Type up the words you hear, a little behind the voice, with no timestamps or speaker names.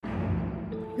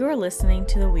You're listening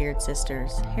to The Weird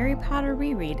Sisters, Harry Potter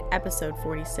Reread, Episode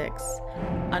 46.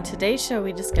 On today's show,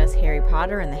 we discuss Harry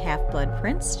Potter and the Half-Blood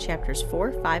Prince, Chapters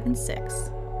 4, 5, and 6.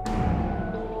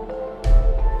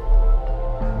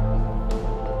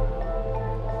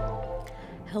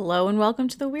 Hello and welcome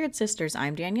to The Weird Sisters.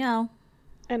 I'm Danielle.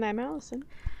 And I'm Allison.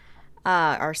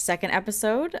 Our second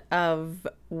episode of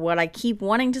what I keep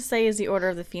wanting to say is The Order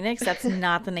of the Phoenix. That's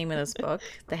not the name of this book,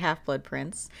 The Half-Blood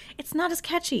Prince. It's not as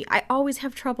catchy. I always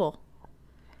have trouble.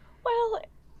 Well,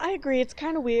 I agree. It's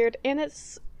kind of weird, and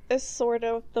it's sort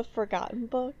of the forgotten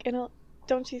book, and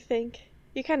don't you think?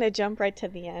 You kind of jump right to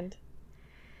the end.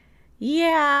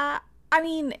 Yeah, I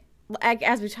mean,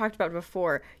 as we talked about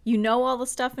before, you know all the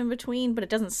stuff in between, but it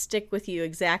doesn't stick with you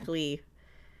exactly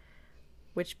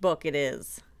which book it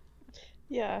is.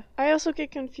 Yeah, I also get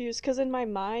confused because in my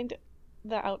mind,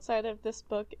 the outside of this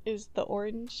book is the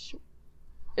orange.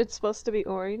 It's supposed to be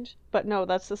orange, but no,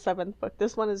 that's the seventh book.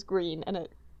 This one is green, and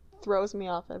it throws me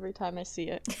off every time I see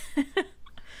it.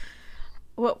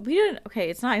 Well,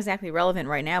 it's not exactly relevant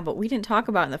right now, but we didn't talk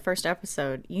about in the first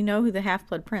episode. You know who the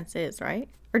Half-Blood Prince is, right?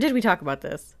 Or did we talk about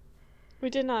this? We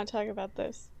did not talk about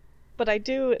this, but I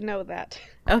do know that.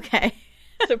 Okay.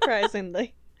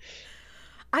 Surprisingly.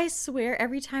 I swear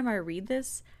every time I read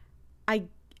this, I'm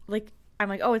like,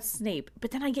 oh, it's Snape.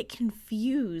 But then I get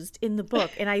confused in the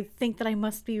book, and I think that I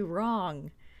must be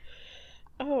wrong.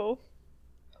 Oh.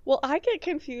 Well, I get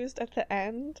confused at the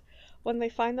end when they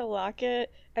find the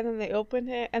locket, and then they open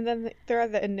it, and then there are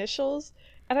the initials.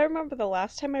 And I remember the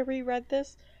last time I reread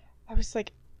this, I was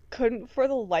like, couldn't for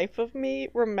the life of me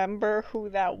remember who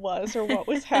that was or what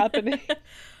was happening.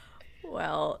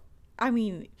 Well, I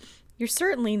mean, you're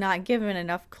certainly not given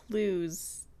enough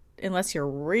clues unless you're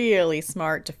really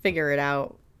smart to figure it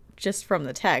out just from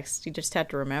the text. You just have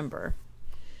to remember.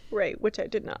 Right, which I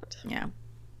did not. Yeah.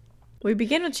 We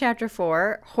begin with Chapter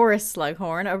 4, Horace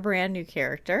Slughorn, a brand new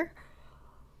character.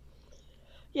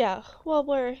 Yeah, well,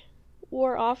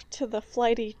 we're off to the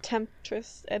flighty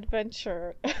temptress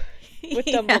adventure with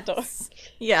Dumbledore.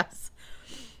 Yes.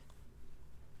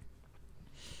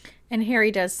 And Harry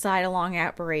does side-along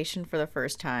apparition for the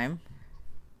first time.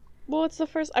 Well, it's the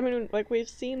first, I mean, like, we've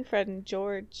seen Fred and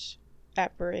George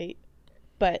apparate,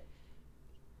 but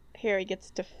Harry gets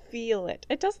to feel it.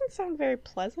 It doesn't sound very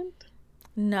pleasant.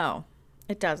 No,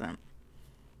 it doesn't.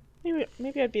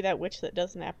 Maybe I'd be that witch that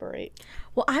doesn't apparate.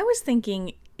 Well, I was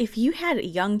thinking, if you had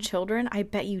young children, I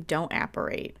bet you don't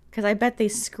apparate. Because I bet they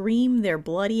scream their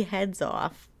bloody heads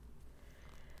off.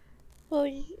 Well,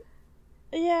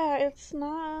 yeah, it's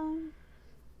not...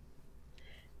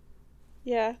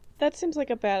 Yeah, that seems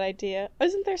like a bad idea.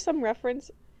 Isn't there some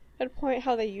reference at a point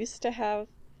how they used to have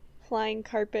flying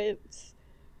carpets,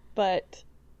 but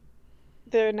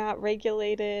they're not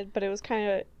regulated, but it was kind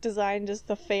of designed as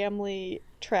the family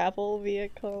travel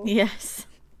vehicle? Yes.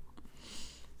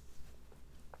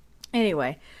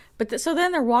 Anyway, so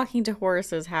then they're walking to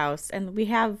Horace's house, and we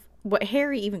have what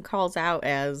Harry even calls out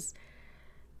as,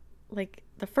 like,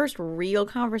 the first real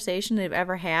conversation they've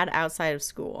ever had outside of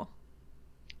school.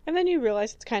 And then you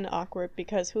realize it's kind of awkward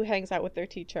because who hangs out with their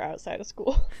teacher outside of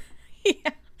school?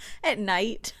 Yeah, at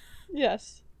night.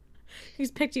 Yes. He's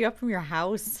picked you up from your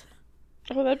house.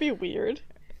 Oh, that'd be weird.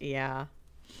 Yeah.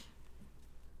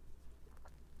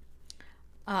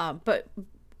 But,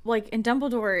 like, and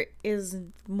Dumbledore is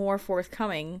more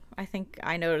forthcoming, I think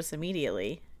I notice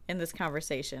immediately, in this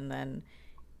conversation than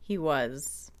he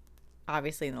was,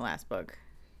 obviously, in the last book.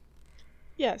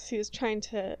 Yes, he was trying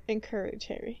to encourage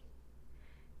Harry.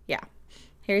 Yeah.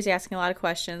 Harry's asking a lot of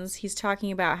questions. He's talking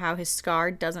about how his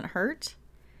scar doesn't hurt,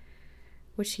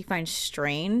 which he finds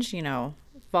strange. You know,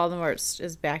 Voldemort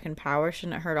is back in power.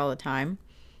 Shouldn't it hurt all the time?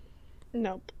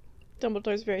 Nope.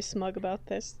 Dumbledore's very smug about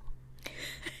this.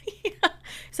 Yeah.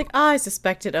 He's like, I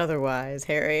suspected otherwise,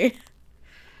 Harry.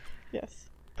 Yes.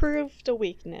 Proved a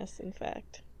weakness, in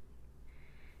fact.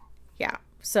 Yeah.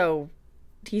 So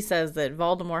he says that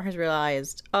Voldemort has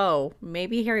realized, oh,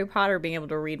 maybe Harry Potter being able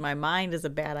to read my mind is a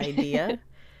bad idea.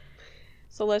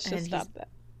 So let's just stop that.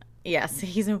 Yes,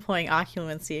 he's employing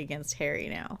occlumency against Harry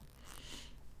now.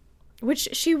 Which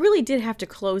she really did have to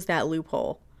close that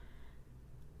loophole.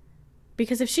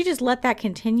 Because if she just let that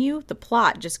continue, the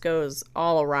plot just goes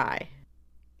all awry.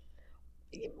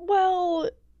 Well,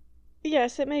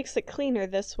 yes, it makes it cleaner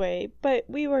this way, but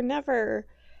it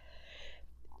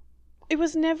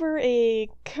was never a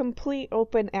complete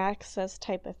open access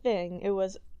type of thing. It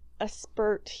was a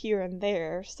spurt here and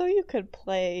there, so you could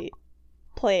play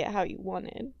it how you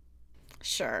wanted.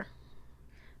 Sure.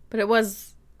 But it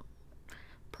was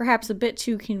perhaps a bit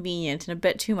too convenient and a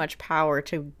bit too much power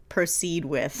to proceed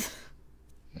with.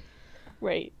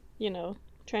 Right.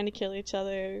 trying to kill each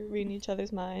other, reading each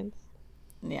other's minds.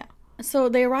 Yeah. So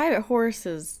they arrive at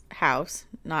Horace's house,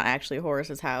 not actually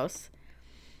Horace's house,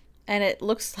 and it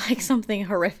looks like something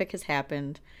horrific has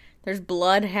happened. There's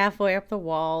blood halfway up the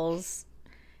walls.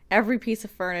 Every piece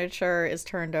of furniture is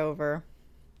turned over.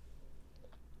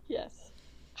 Yes.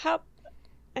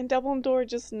 And Dumbledore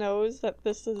just knows that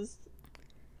this is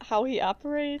how he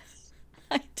operates.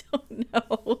 I don't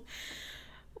know.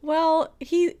 Well,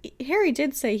 Harry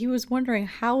did say he was wondering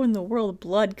how in the world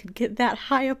blood could get that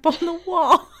high up on the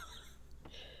wall.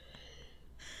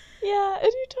 Yeah,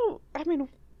 and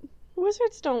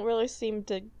wizards don't really seem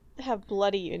to have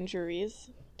bloody injuries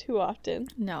too often.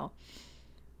 No.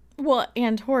 Well,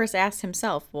 and Horace asked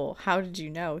himself, well, how did you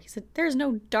know? He said, there's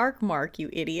no dark mark, you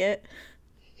idiot.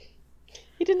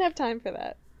 He didn't have time for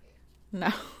that.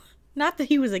 No. Not that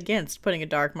he was against putting a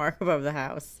dark mark above the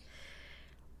house.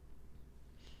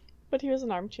 But he was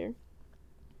an armchair.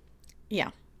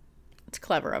 Yeah. It's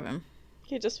clever of him.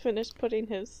 He just finished putting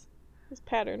his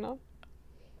pattern on.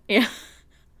 Yeah.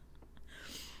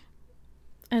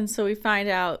 And so we find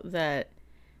out that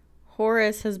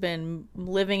Horace has been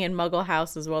living in Muggle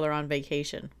houses while they're on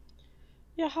vacation.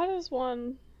 Yeah, how does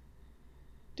one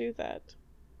do that?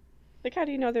 Like, how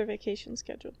do you know their vacation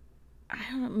schedule? I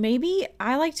don't know. Maybe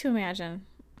I like to imagine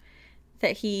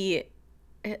that he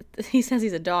says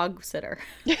he's a dog sitter.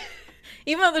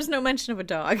 Even though there's no mention of a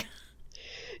dog.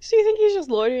 So you think he's just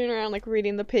loitering around, like,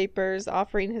 reading the papers,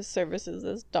 offering his services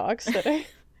as dog sitter?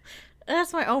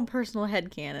 That's my own personal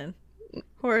headcanon.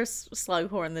 Horace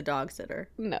Slughorn, the dog sitter.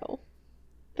 No.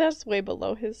 That's way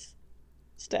below his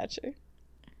stature.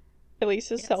 At least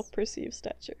his self-perceived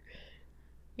stature.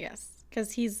 Yes,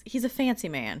 because he's a fancy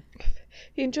man.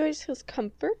 He enjoys his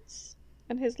comforts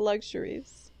and his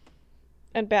luxuries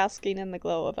and basking in the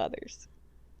glow of others.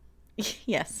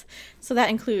 Yes. So that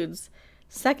includes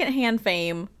secondhand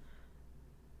fame,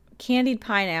 candied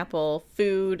pineapple,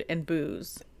 food, and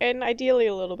booze. And ideally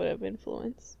a little bit of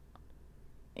influence.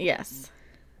 Yes.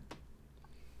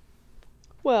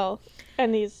 Well,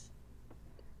 and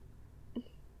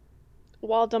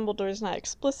while Dumbledore's not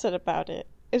explicit about it,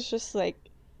 it's just like,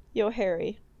 yo,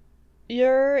 Harry,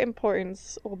 your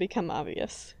importance will become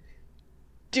obvious.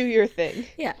 Do your thing.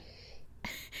 Yeah.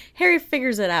 Harry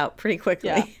figures it out pretty quickly.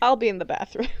 Yeah, I'll be in the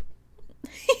bathroom.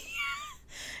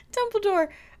 Dumbledore.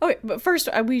 Okay, but first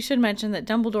we should mention that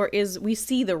Dumbledore we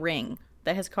see the ring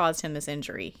that has caused him this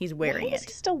injury. He's wearing it. Why is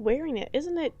he still wearing it?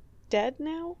 Isn't it dead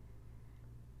now?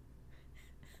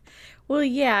 Well,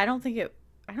 yeah, I don't think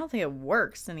it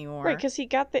works anymore. Right, because he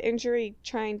got the injury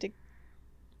trying to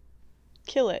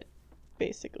kill it,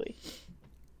 basically.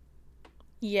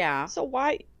 Yeah. So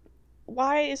why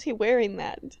is he wearing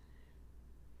that?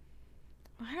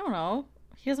 I don't know.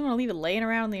 He doesn't want to leave it laying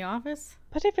around in the office?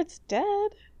 But if it's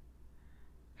dead...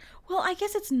 Well, I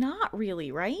guess it's not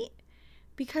really, right?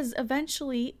 Because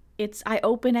eventually I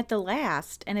open at the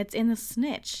last and it's in the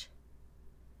snitch.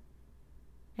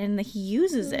 And he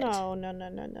uses it.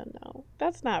 No.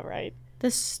 That's not right.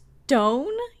 The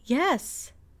stone?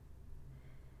 Yes.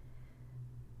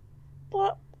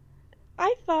 Well,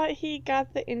 I thought he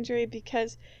got the injury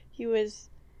because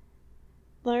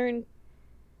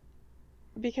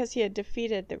because he had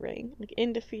defeated the ring. Like,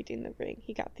 in defeating the ring,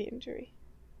 he got the injury.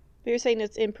 But you're saying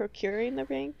it's in procuring the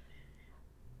ring?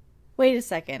 Wait a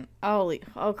second.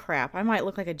 Oh crap. I might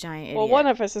look like a giant idiot. Well, one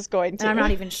of us is going to. And I'm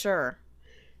not even sure.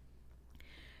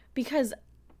 Because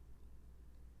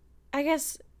I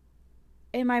guess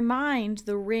in my mind,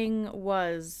 the ring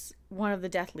was one of the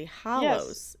Deathly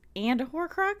Hallows and a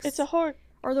Horcrux? It's a Or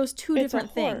are those two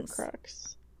different things?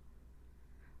 Horcrux.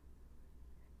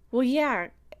 Well, yeah,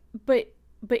 but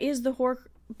is the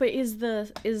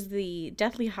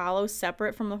Deathly Hallow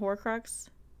separate from the Horcrux?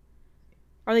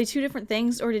 Are they two different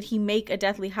things, or did he make a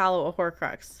Deathly Hallow a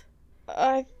Horcrux?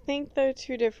 I think they're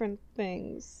two different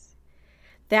things.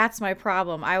 That's my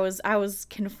problem. I was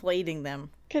conflating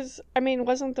them. Because,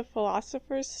 wasn't the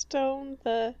Philosopher's Stone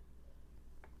the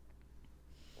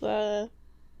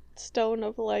Stone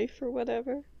of Life or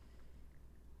whatever?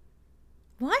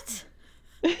 What?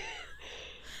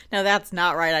 No, that's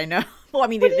not right, I know. Well, what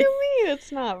do you mean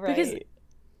it's not right? Because,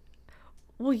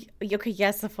 well, okay,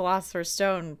 yes, the Philosopher's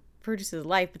Stone produces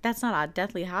life, but that's not a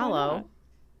Deathly Hallow.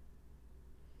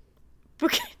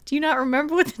 Do you not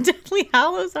remember what the Deathly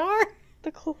Hallows are?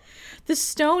 The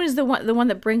stone is the one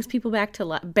that brings people back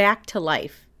to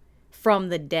life from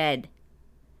the dead,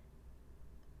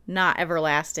 not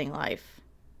everlasting life.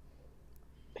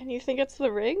 And you think it's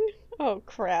the ring? Oh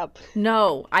crap!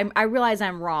 No, I realize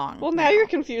I'm wrong. Well, now you're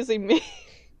confusing me.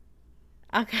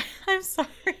 Okay, I'm sorry.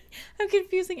 I'm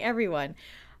confusing everyone.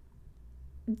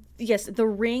 Yes, the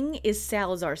ring is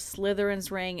Salazar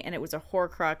Slytherin's ring, and it was a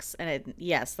Horcrux, and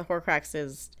yes, the Horcrux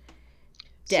is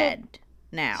So, dead so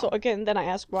now. again, then I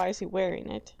ask, why is he wearing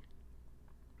it?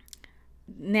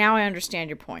 Now I understand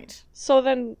your point. So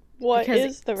then, what Because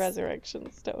is the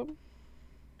Resurrection Stone?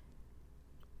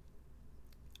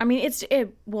 I mean, it's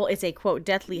a quote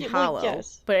Deathly Yeah, well, Hollow,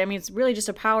 yes. but I mean, it's really just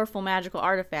a powerful magical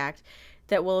artifact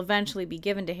that will eventually be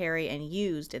given to Harry and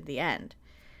used at the end.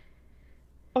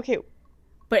 Okay,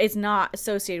 But it's not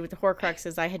associated with the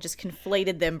Horcruxes. I had just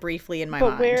conflated them briefly in my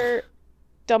but mind. where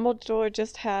Dumbledore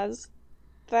just has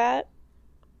that?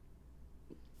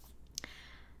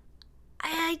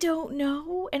 I don't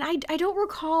know, and I don't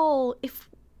recall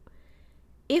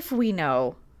if we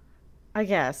know. I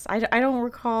guess I don't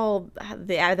recall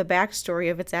the backstory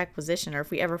of its acquisition, or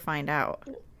if we ever find out.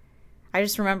 I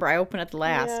just remember I open at the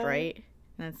last, Yeah. right,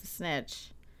 and it's a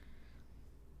snitch.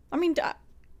 I mean,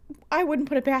 I wouldn't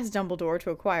put it past Dumbledore to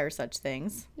acquire such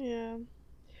things. Yeah.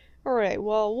 Alright,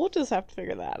 well, we'll just have to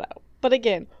figure that out. But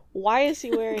again, why is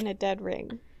he wearing a dead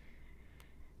ring?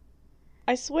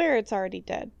 I swear it's already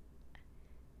dead.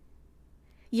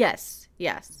 Yes,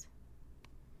 yes.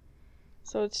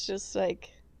 So it's just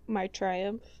like my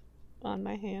triumph on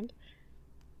my hand.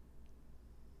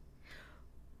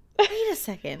 Wait a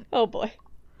second. Oh boy.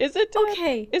 Is it dead?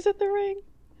 Okay. Is it the ring?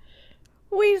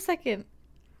 Wait a second.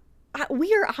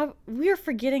 We are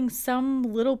forgetting some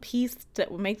little piece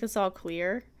that would make this all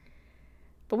clear.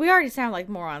 But we already sound like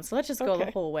morons, so let's just go the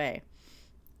Okay. whole way.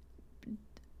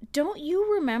 Don't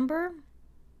you remember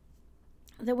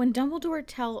that when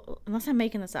Dumbledore unless I'm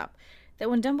making this up, that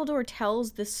when Dumbledore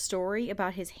tells this story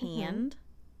about his hand,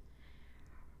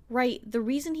 right,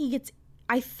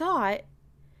 I thought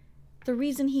the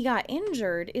reason he got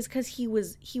injured is because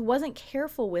he wasn't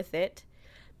careful with it,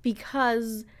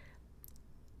 because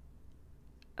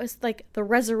it's like the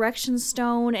resurrection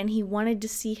stone and he wanted to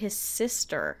see his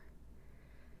sister.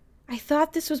 I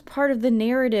thought this was part of the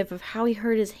narrative of how he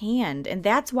hurt his hand, and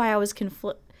that's why I was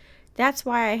that's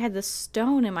why I had the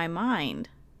stone in my mind.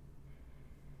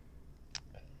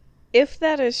 If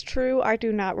that is true, I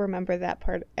do not remember that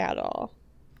part at all.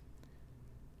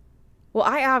 Well,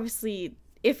 I obviously,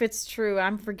 if it's true,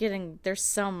 I'm forgetting. There's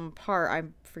some part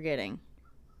I'm forgetting.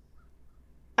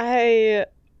 I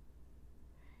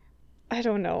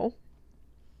don't know.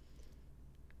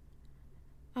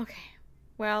 Okay.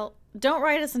 Well, don't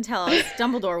write us and tell us.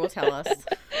 Dumbledore will tell us.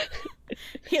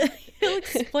 He'll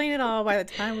explain it all by the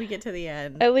time we get to the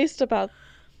end. At least about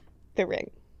the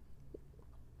ring.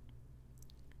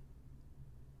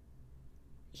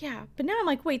 Yeah, but now I'm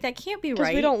like, wait, that can't be Because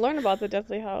right. we don't learn about the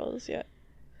Deathly Hallows yet.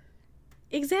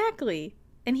 Exactly.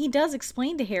 And he does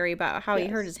explain to Harry about how he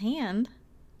hurt his hand.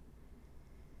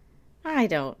 I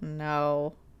don't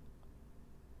know.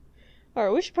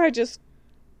 Alright, we should probably just...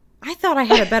 I thought I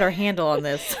had a better handle on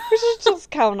this. We should just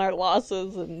count our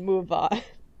losses and move on.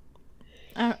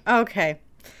 Okay.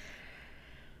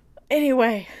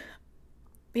 Anyway.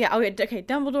 Yeah, okay,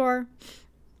 Dumbledore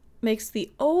makes the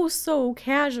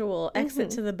oh-so-casual exit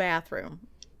to the bathroom.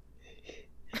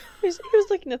 He was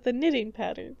looking at the knitting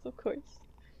patterns, of course.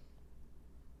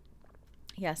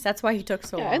 Yes, that's why he took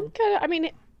so long. And kind of, I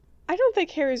mean, I don't think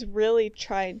Harry's really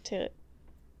trying to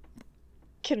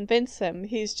convince him.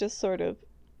 He's just sort of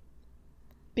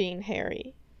being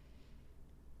Harry.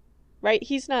 Right?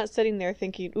 He's not sitting there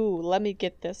thinking, ooh, let me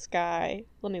get this guy.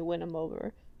 Let me win him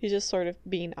over. He's just sort of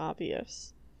being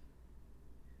obvious.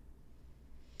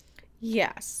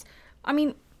 Yes. I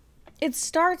mean, it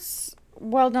starts,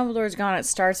 while Dumbledore's gone, it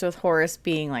starts with Horace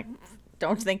being like,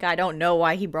 don't think I don't know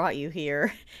why he brought you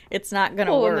here. It's not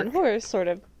gonna work. And then Horace sort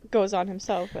of goes on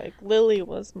himself, like, Lily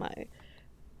was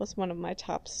one of my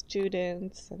top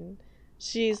students, and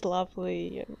she's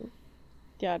lovely, and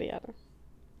yada yada.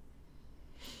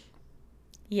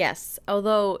 Yes,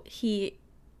 although he,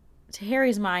 to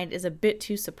Harry's mind, is a bit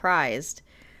too surprised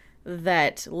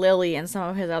that Lily and some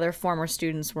of his other former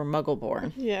students were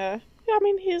Muggle-born. Yeah, I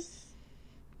mean,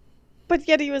 but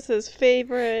yet he was his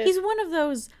favorite. He's one of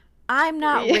those, I'm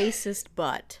not racist,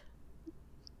 but.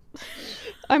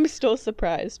 I'm still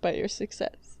surprised by your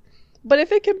success. But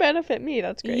if it can benefit me,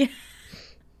 that's great.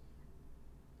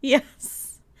 Yeah.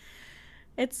 Yes.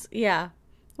 It's, yeah.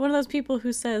 One of those people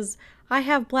who says, I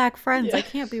have black friends, I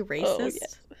can't be racist. Oh,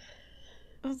 yes.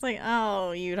 I was like,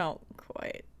 oh, you don't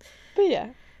quite. But yeah.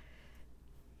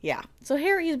 Yeah. So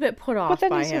Harry's a bit put off by him.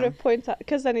 But then he sort of points out,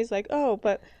 because then he's like, oh,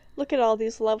 but look at all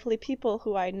these lovely people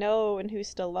who I know and who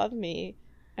still love me.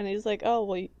 And he's like, oh,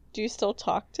 well, do you still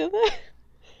talk to them?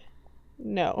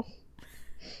 No.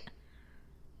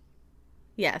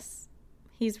 Yes.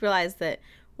 He's realized that,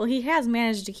 Well, he has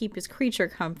managed to keep his creature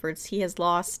comforts. He has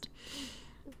lost,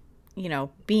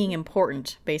 being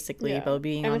important, basically, by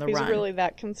being on the run. And if he's really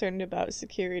that concerned about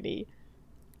security,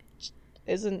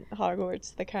 isn't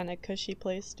Hogwarts the kind of cushy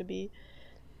place to be?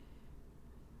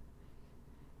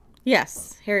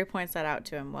 Yes, Harry points that out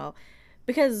to him. Well,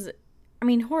 because,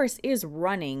 Horace is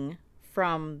running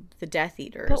from the Death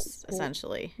Eaters,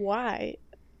 essentially. Why?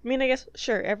 I guess,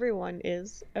 sure, everyone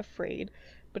is afraid,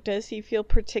 but does he feel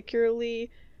particularly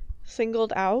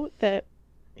singled out that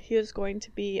he is going to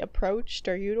be approached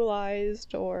or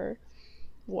utilized or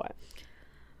what?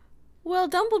 Well,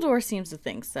 Dumbledore seems to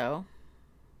think so.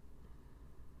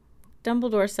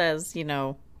 Dumbledore says,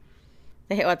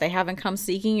 they haven't come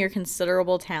seeking your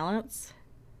considerable talents?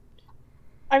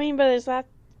 But is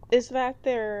that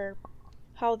their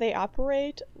how they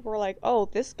operate? We're like, oh,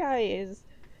 this guy is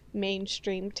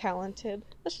mainstream talented.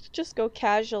 Let's just go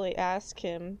casually ask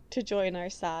him to join our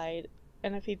side,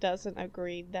 and if he doesn't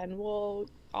agree, then we'll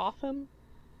off him?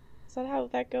 Is that how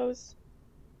that goes?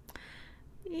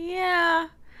 Yeah.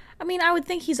 I would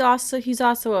think he's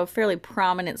also a fairly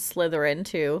prominent Slytherin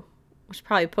too, which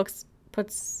probably puts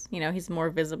he's more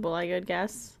visible, I would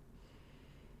guess.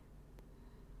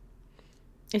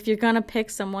 If you're gonna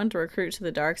pick someone to recruit to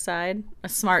the dark side, a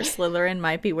smart Slytherin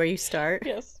might be where you start.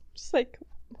 Yes. Just like,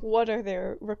 what are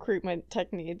their recruitment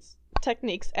techniques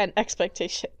and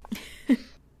expectations?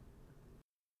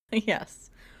 Yes.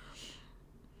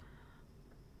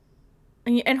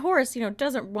 And Horace,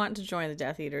 doesn't want to join the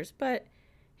Death Eaters, but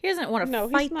he doesn't want to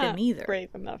fight them either.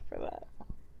 Brave enough for that.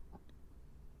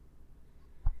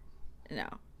 No.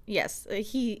 Yes,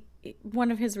 one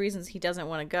of his reasons he doesn't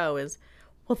want to go is,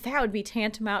 well, that would be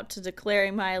tantamount to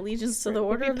declaring my allegiance to the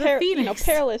Order of the Phoenix.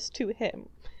 Perilous to him.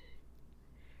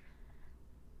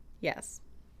 Yes.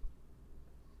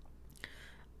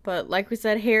 But like we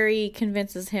said, Harry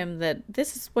convinces him that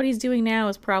this is what he's doing now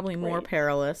is probably more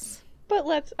perilous. But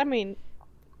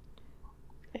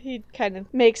he kind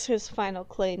of makes his final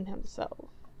claim himself.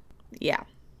 Yeah.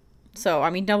 So,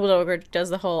 Dumbledore does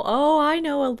the whole, oh, I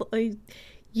know a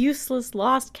useless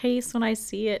lost case when I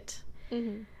see it.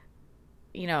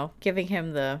 Mm-hmm. Giving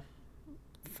him the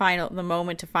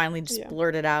moment to finally just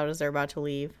blurt it out as they're about to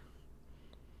leave.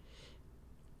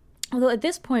 Although at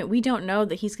this point, we don't know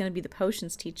that he's going to be the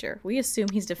potions teacher. We assume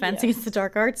he's Defense Against the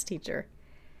Dark Arts teacher.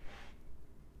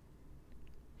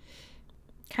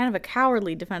 Kind of a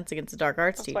cowardly Defense Against the Dark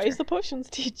Arts teacher. That's why he's the potions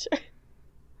teacher.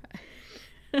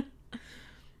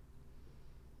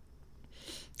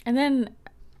 And then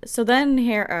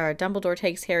Dumbledore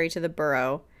takes Harry to the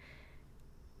burrow,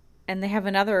 and they have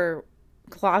another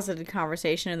closeted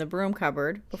conversation in the broom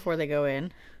cupboard before they go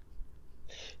in.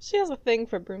 She has a thing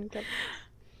for broom cupboards.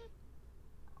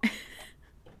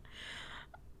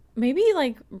 Maybe,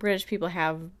 British people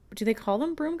do they call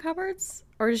them broom cupboards?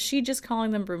 Or is she just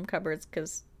calling them broom cupboards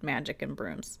because magic and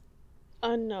brooms?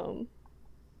 Unknown.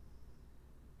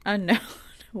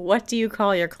 What do you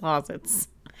call your closets?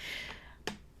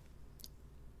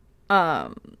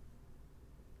 And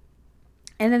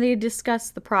then they discuss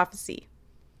the prophecy.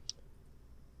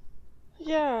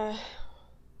 Yeah.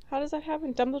 How does that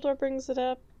happen? Dumbledore brings it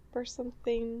up or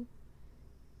something?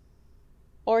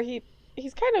 Or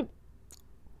he's kind of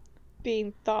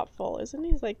being thoughtful, isn't he?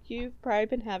 He's like, you've probably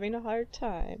been having a hard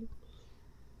time.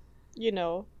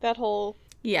 That whole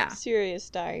Sirius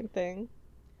dying thing.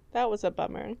 That was a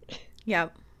bummer.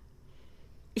 Yep.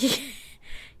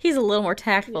 He's a little more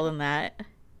tactful than that.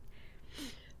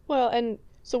 Well, and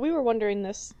so we were wondering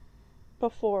this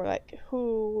before,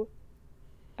 who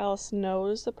else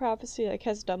knows the prophecy?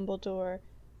 Has Dumbledore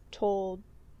told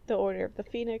the Order of the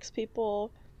Phoenix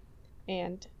people?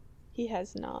 And he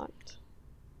has not.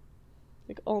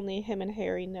 Only him and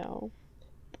Harry know.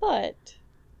 But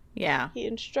he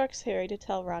instructs Harry to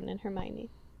tell Ron and Hermione.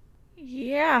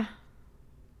 Yeah.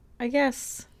 I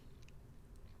guess.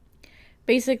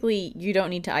 Basically, you don't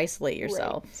need to isolate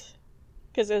yourself.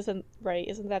 Because isn't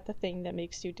that the thing that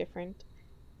makes you different?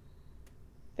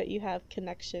 That you have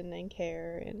connection and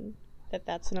care, and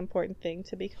that's an important thing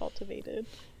to be cultivated.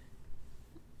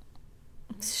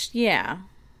 Yeah.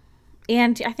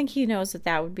 And I think he knows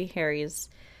that would be Harry's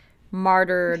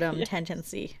martyrdom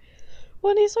tendency.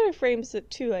 Well, and he sort of frames it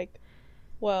too,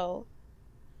 well,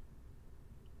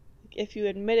 if you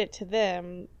admit it to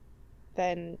them,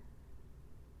 then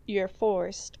you're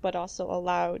forced, but also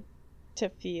allowed to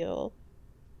feel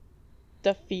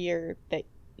the fear that,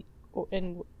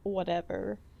 and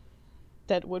whatever,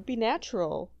 that would be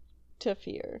natural to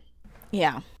fear.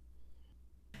 Yeah.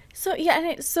 So,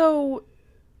 yeah, so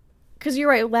Because you're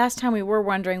right. Last time we were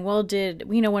wondering, well,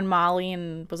 when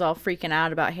Molly was all freaking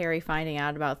out about Harry finding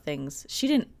out about things, she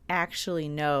didn't actually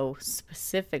know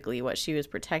specifically what she was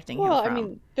protecting him from. Well, I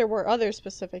mean, there were other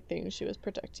specific things she was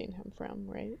protecting him from,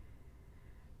 right?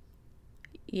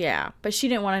 Yeah, but she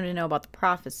didn't want him to know about the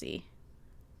prophecy.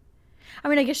 I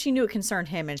mean, I guess she knew it concerned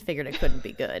him and figured it couldn't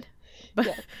be good. But,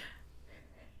 Yeah.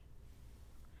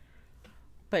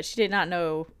 but she did not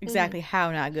know exactly how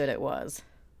not good it was.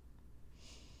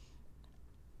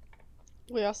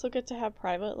 We also get to have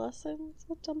private lessons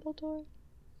with Dumbledore.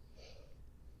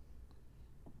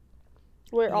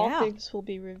 Where all things will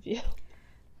be revealed.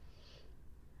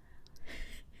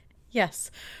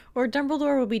 Yes. Or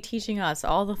Dumbledore will be teaching us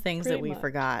all the things that we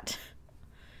forgot.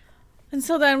 And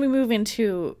so then we move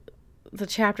into the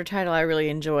chapter title I really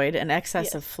enjoyed, An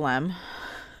Excess of Phlegm.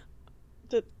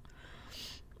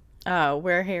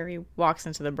 Where Harry walks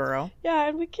into the burrow. Yeah,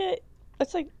 and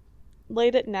it's like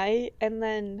late at night, and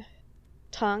then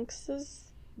Tonks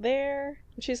is there.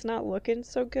 She's not looking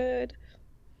so good.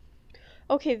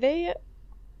 Okay,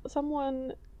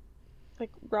 someone,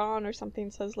 like Ron or something,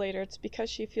 says later it's because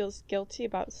she feels guilty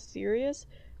about Sirius,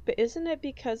 but isn't it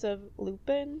because of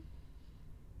Lupin?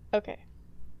 Okay.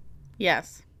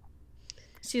 Yes.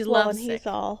 She's lovesick. And he's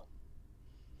all,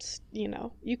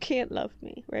 you can't love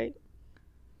me, right?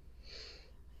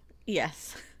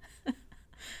 Yes.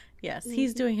 Yes,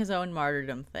 he's doing his own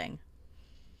martyrdom thing.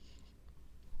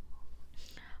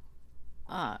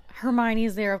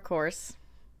 Hermione's there, of course.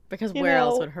 Because where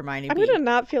else would Hermione be? I'm going to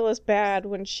not feel as bad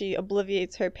when she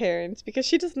obliviates her parents, because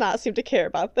she does not seem to care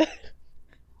about that.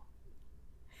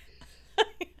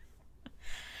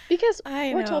 Because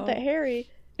we're told that Harry,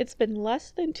 it's been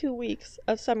less than 2 weeks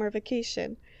of summer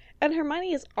vacation, and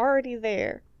Hermione is already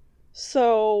there.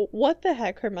 So, what the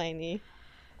heck, Hermione?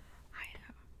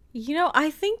 I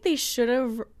think they should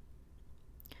have...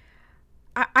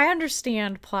 I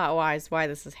understand plot-wise why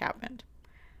this has happened.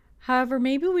 However,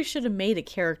 maybe we should have made a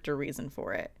character reason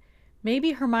for it.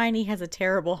 Maybe Hermione has a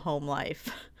terrible home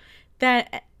life.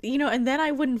 That, and then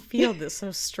I wouldn't feel this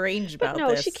so strange about this.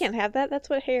 No, she can't have that. That's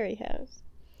what Harry has.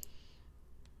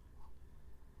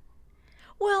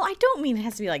 Well, I don't mean it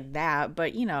has to be like that,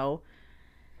 but,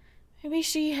 maybe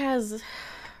she has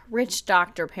rich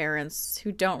doctor parents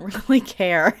who don't really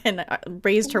care and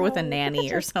raised her with a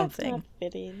nanny or something. That's not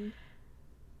fitting.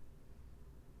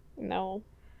 No.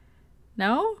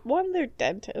 No? One, they're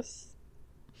dentists.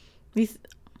 And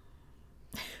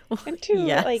two,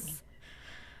 yes.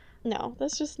 no,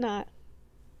 that's just not...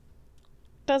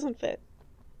 doesn't fit.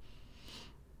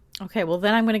 Okay, well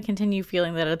then I'm going to continue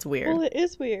feeling that it's weird. Well, it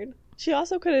is weird. She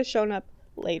also could have shown up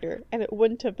later, and it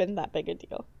wouldn't have been that big a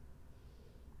deal.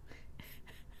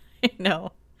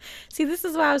 No. See, this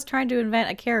is why I was trying to invent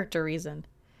a character reason.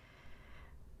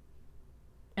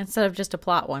 Instead of just a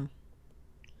plot one.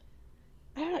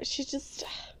 I don't know, she just...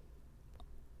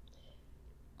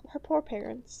 her poor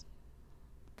parents.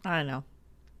 I know.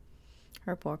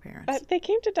 Her poor parents. They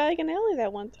came to Diagon Alley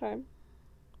that one time.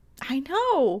 I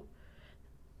know.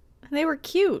 They were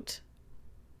cute.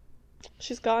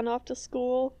 She's gone off to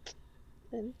school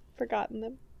and forgotten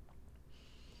them.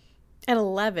 At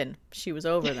 11, she was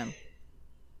over them.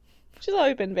 She's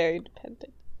always been very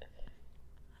dependent.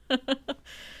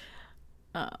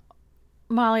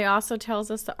 Molly also tells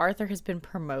us that Arthur has been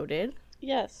promoted.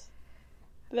 Yes.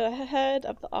 The head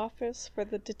of the Office for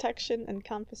the Detection and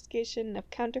Confiscation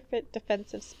of Counterfeit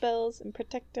Defensive Spells and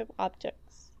Protective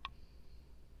Objects.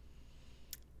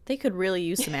 They could really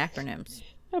use some acronyms.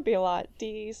 That'd be a lot.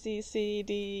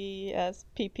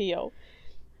 DCCDSPPO.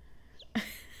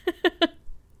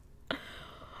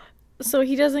 So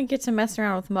he doesn't get to mess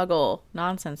around with Muggle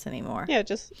nonsense anymore. Yeah,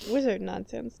 just wizard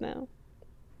nonsense now.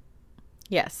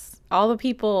 Yes. All the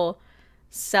people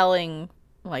selling,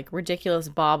 ridiculous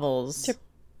baubles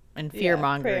and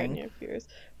fear-mongering. Prey on your fears.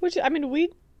 Which, I mean,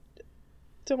 we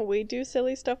do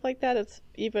silly stuff like that? It's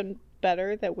even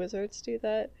better that wizards do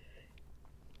that.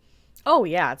 Oh,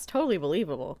 yeah. It's totally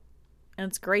believable. And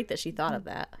it's great that she thought of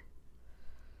that.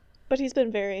 But he's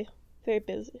been very, very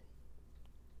busy.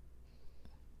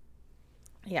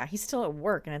 Yeah, he's still at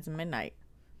work and it's midnight.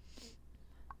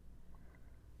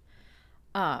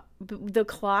 The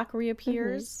clock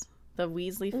reappears. The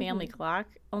Weasley family clock.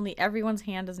 Only everyone's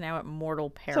hand is now at mortal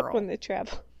peril. Except when they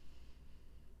travel.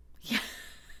 Yeah.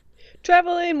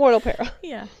 Traveling mortal peril.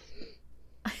 Yeah.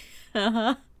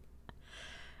 Uh-huh.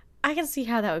 I can see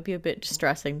how that would be a bit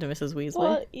distressing to Mrs. Weasley.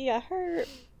 Well, yeah,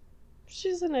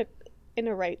 she's in a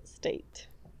right state.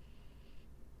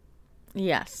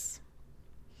 Yes.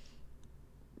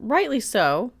 Rightly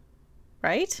so,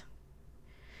 right?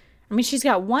 I mean, she's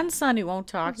got one son who won't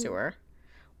talk to her,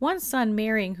 one son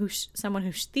marrying someone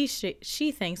who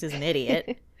she thinks is an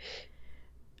idiot.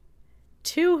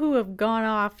 Two who have gone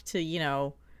off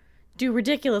to, do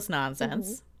ridiculous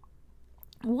nonsense.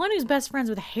 One who's best friends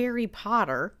with Harry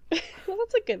Potter. Well,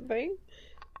 that's a good thing.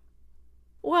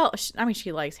 Well,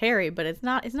 she likes Harry, but it's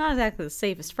not exactly the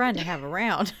safest friend to have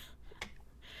around.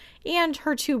 And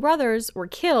her two brothers were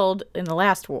killed in the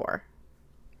last war.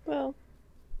 Well,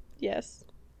 yes.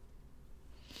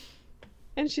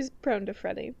 And she's prone to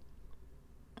fretting.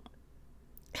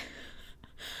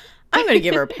 I'm going to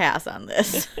give her a pass on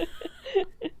this.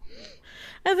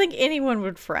 I think anyone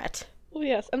would fret. Well,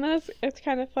 yes, and then it's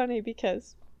kind of funny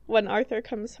because when Arthur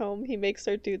comes home, he makes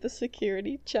her do the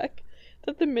security check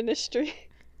that the Ministry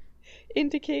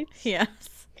indicates.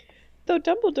 Yes. Though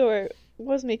Dumbledore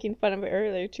was making fun of it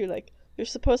earlier, too, like, you're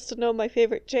supposed to know my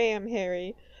favorite jam,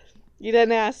 Harry. You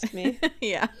didn't ask me.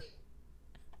 Yeah.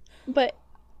 But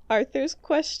Arthur's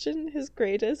question, his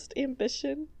greatest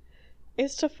ambition,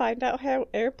 is to find out how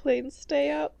airplanes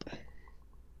stay up.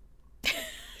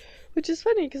 Which is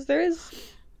funny, because there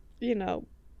is,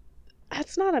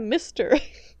 that's not a mystery.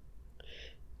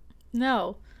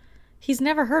 No. He's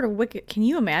never heard of Wiki. Can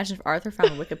you imagine if Arthur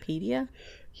found Wikipedia?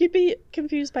 You'd be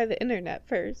confused by the internet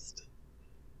first.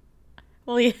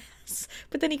 Well, yes.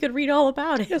 But then he could read all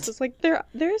about it. Yes, it's like, there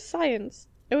is science.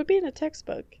 It would be in a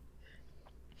textbook.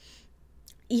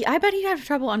 Yeah, I bet he'd have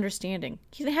trouble understanding.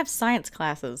 He'd have science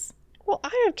classes. Well,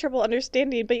 I have trouble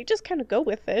understanding, but you just kind of go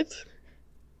with it.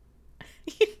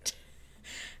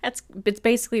 It's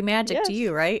basically magic to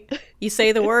you, right? You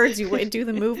say the words, you do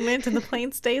the movement, and the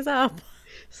plane stays up.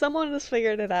 Someone has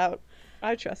figured it out.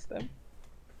 I trust them.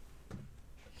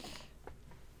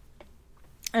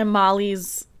 And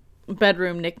Molly's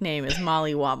bedroom nickname is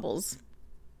Molly Wobbles.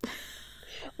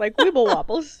 Like Weeble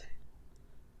Wobbles.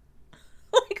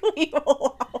 Like Weeble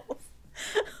Wobbles.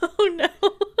 Oh no.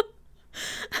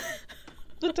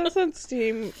 That doesn't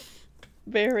seem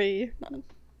very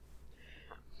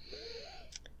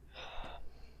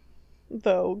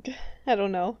Vogue. I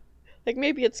don't know. Like,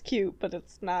 maybe it's cute, but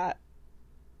it's not.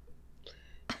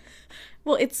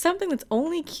 Well, it's something that's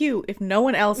only cute if no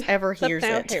one else ever hears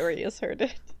now it. Harry has heard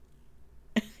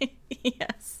it.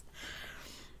 Yes.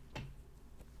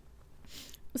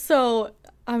 So,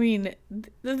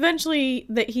 eventually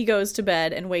that he goes to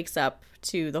bed and wakes up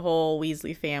to the whole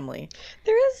Weasley family.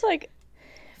 There is, like,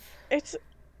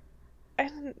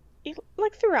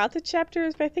 throughout the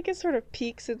chapters, but I think it sort of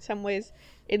peaks in some ways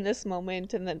in this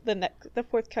moment and then the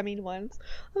forthcoming ones.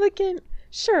 Again,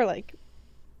 sure, like,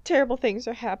 terrible things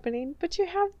are happening, but you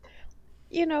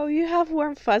have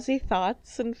warm fuzzy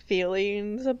thoughts and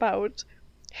feelings about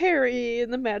Harry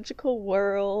and the magical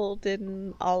world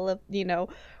and all of,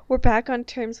 we're back on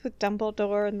terms with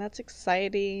Dumbledore and that's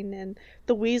exciting, and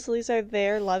the Weasleys are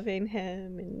there loving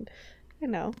him, and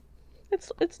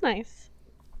it's nice.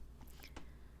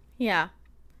 Yeah.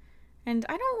 And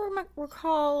I don't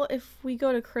recall if we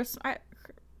go to Christmas.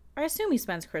 I assume he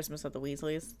spends Christmas at the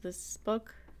Weasleys, this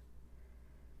book.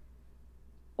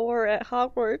 Or at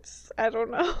Hogwarts. I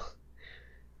don't know.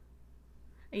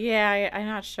 Yeah, I'm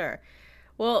not sure.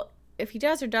 Well, if he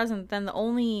does or doesn't, then the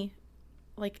only,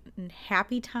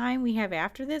 happy time we have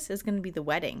after this is going to be the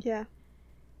wedding. Yeah.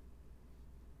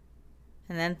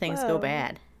 And then things go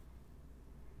bad.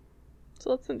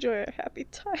 So let's enjoy our happy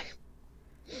time.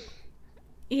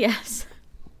 Yes.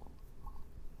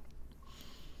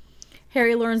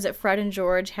 Harry learns that Fred and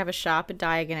George have a shop at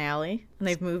Diagon Alley, and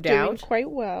they've moved out. Doing quite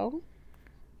well.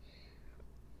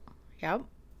 Yep.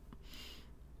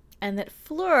 And that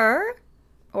Fleur,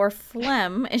 or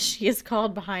Flem, as she is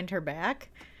called behind her back,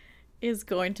 is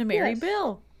going to marry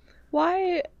Bill.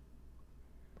 Why?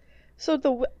 So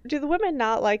do the women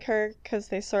not like her because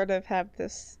they sort of have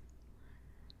this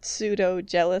pseudo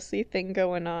jealousy thing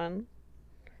going on?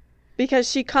 Because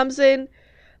she comes in,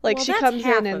 she comes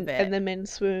in and the men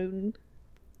swoon.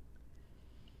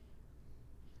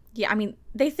 Yeah,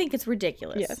 they think it's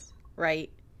ridiculous. Yes. Right?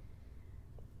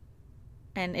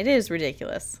 And it is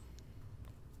ridiculous.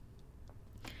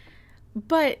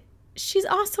 But she's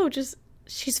also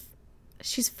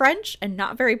she's French and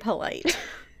not very polite. What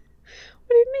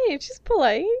do you mean? She's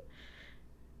polite.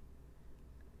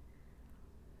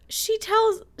 She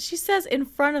says in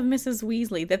front of Mrs.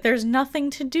 Weasley that there's nothing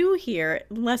to do here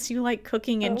unless you like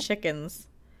cooking and chickens.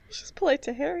 She's polite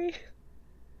to Harry.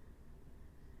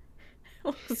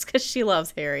 Well, it's because she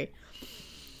loves Harry.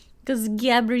 Because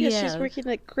Gabrielle. Yeah, she's working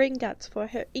at Gringotts for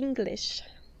her English.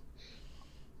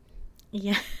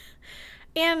 Yeah.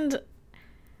 And,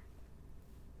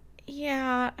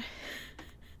 yeah,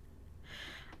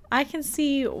 I can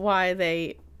see why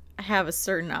they have a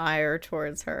certain ire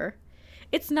towards her.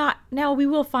 It's not, now we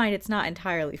will find it's not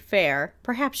entirely fair.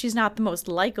 Perhaps she's not the most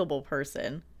likable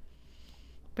person,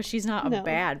 but she's not a No.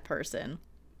 bad person.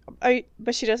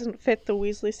 But she doesn't fit the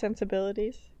Weasley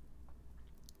sensibilities.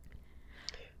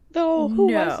 Though, who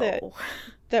was it No.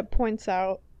 that points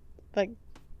out, like,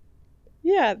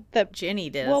 yeah, that, Ginny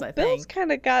does, well, I Bill's think.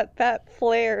 kind of got that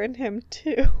flair in him,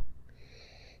 too.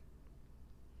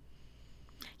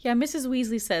 Yeah, Mrs.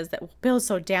 Weasley says that Bill's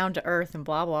so down to earth and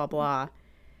blah, blah, blah.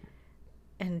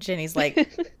 And Ginny's like,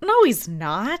 no, he's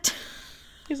not.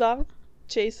 He's off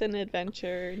chasing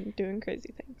adventure and doing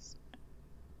crazy things.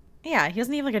 Yeah, he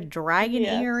doesn't even like a dragon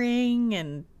Yes. earring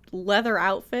and leather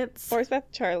outfits. Or is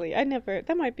that Charlie?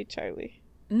 That might be Charlie.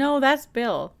 No, that's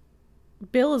Bill.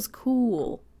 Bill is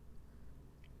cool.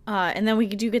 And then we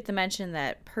do get the mention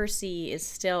that Percy is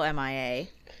still MIA.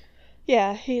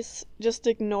 Yeah, he's just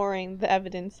ignoring the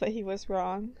evidence that he was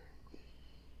wrong.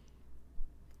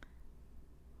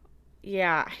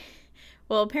 Yeah.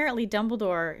 Well, apparently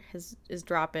Dumbledore is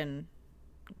dropping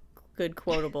good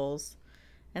quotables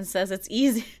and says it's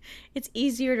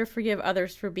easier to forgive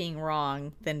others for being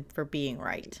wrong than for being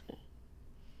right.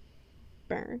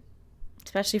 Burn.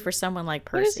 Especially for someone like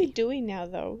Percy. What is he doing now,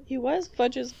 though? He was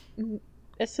Fudge's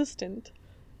assistant.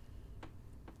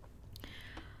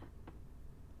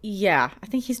 Yeah, I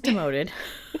think he's demoted.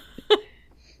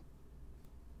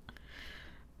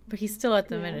 But he's still at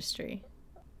the ministry.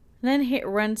 Then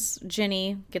once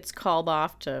Ginny gets called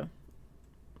off to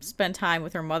spend time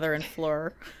with her mother and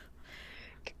Fleur,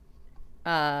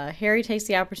 Harry takes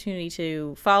the opportunity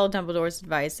to follow Dumbledore's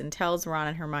advice and tells Ron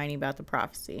and Hermione about the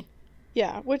prophecy.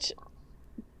 Yeah, which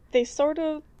they sort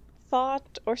of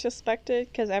thought or suspected,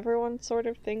 because everyone sort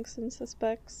of thinks and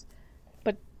suspects,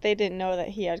 but they didn't know that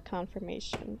he had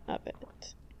confirmation of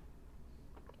it.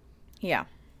 Yeah.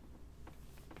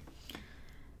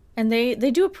 And they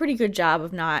do a pretty good job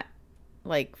of not,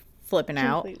 like, flipping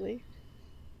out. Completely.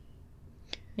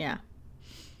 Yeah.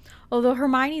 Although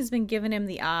Hermione's been giving him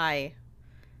the eye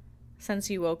since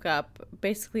he woke up,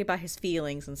 basically about his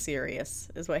feelings and Sirius,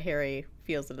 is what Harry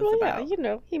feels that it's about.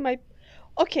 Yeah, he might...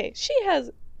 Okay, she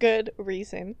has good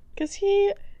reason, because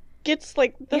he gets,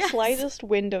 like, the slightest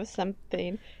wind of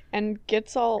something and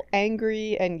gets all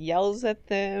angry and yells at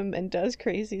them and does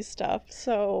crazy stuff,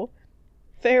 so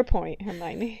fair point,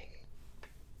 Hermione.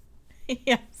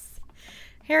 Yes.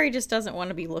 Harry just doesn't want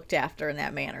to be looked after in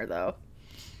that manner, though.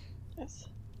 Yes.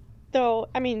 Though,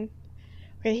 I mean,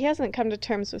 okay, he hasn't come to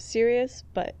terms with Sirius,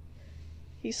 but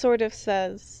he sort of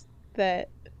says that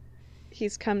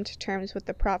he's come to terms with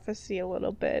the prophecy a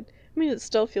little bit. I mean, it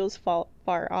still feels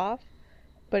far off,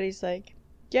 but he's like,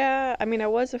 yeah, I mean, I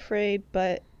was afraid,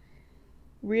 but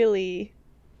really,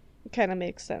 it kind of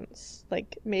makes sense.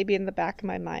 Like, maybe in the back of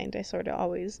my mind, I sort of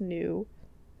always knew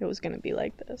it was going to be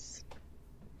like this.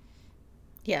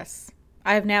 Yes.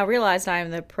 I have now realized I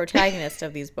am the protagonist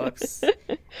of these books,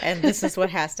 and this is what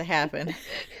has to happen.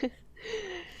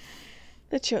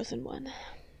 The chosen one.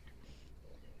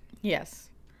 Yes.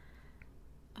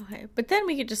 Okay, but then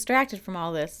we get distracted from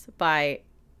all this by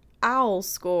owl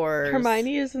scores.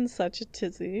 Hermione is in such a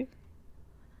tizzy.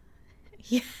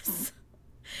 Yes.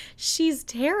 She's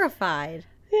terrified.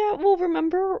 Yeah, well,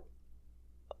 remember,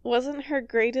 wasn't her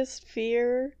greatest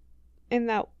fear in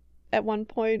that at one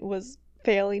point was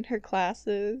failing her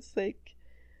classes? Like,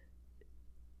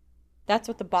 that's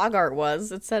what the Boggart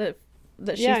was. It said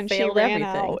that she and failed she ran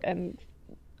everything. out and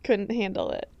couldn't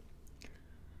handle it.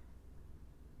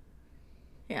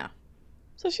 Yeah.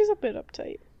 So she's a bit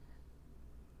uptight.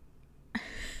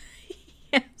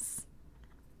 Yes.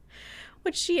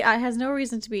 Which she has no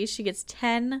reason to be. She gets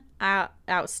 10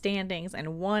 outstandings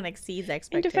and 1 exceeds In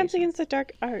expectations. Defense Against the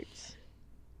Dark Arts.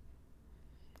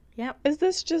 Yep. Is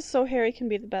this just so Harry can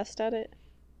be the best at it?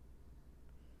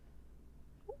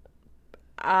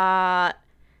 I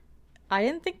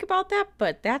didn't think about that,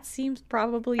 but that seems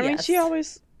probably yes. I mean, she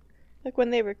always, like, when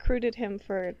they recruited him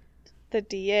for the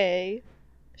DA,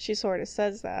 she sort of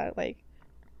says that, like,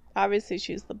 obviously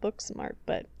she's the book smart,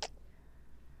 but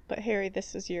Harry,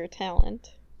 this is your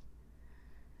talent.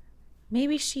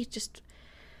 Maybe she just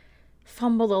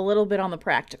fumbled a little bit on the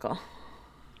practical.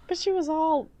 But she was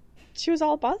all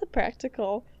about the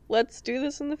practical. Let's do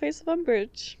this in the face of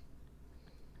Umbridge.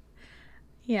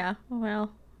 Yeah,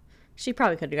 well, she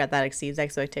probably could have got that exceeds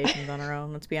expectations on her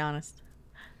own, let's be honest.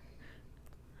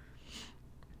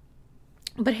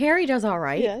 But Harry does all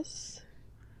right. Yes.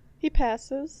 He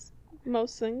passes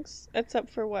most things, except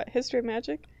for what? History of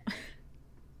Magic?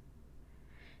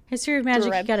 History of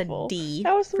Magic, he got a Dreadful. D.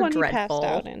 That was the for one dreadful. he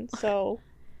passed out in, so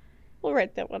we'll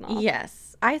write that one off.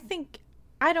 Yes. I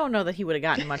don't know that he would have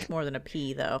gotten much more than a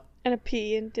P, though. And a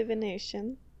P in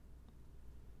divination.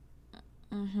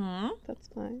 Mm-hmm. That's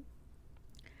fine.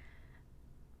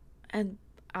 And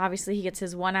obviously he gets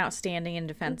his one outstanding in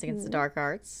defense against the dark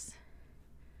arts.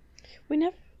 We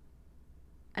never...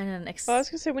 And then I was going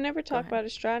to say, we never talk about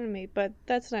astronomy, but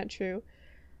that's not true.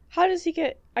 How does he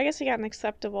get... I guess he got an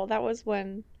acceptable. That was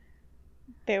when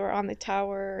they were on the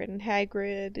tower and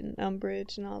Hagrid and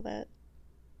Umbridge and all that.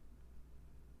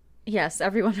 Yes,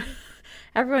 everyone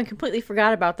completely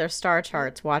forgot about their star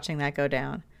charts watching that go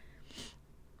down.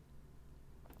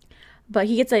 But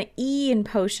he gets an E in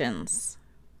potions,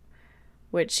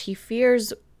 which he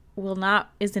fears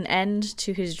is an end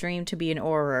to his dream to be an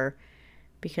Auror,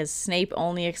 because Snape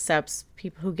only accepts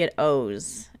people who get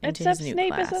O's into his new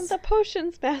Snape class. isn't the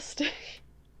potions master.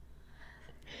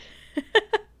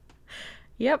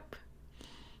 Yep.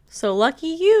 So lucky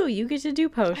you. You get to do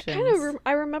potions.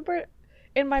 I remember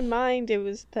in my mind it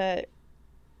was that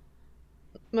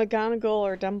McGonagall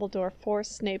or Dumbledore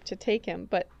forced Snape to take him,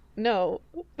 but no,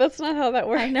 that's not how that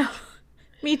works. I know.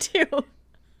 Me too.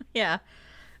 Yeah.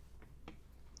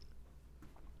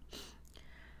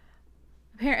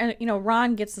 Apparently,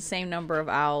 Ron gets the same number of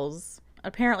owls.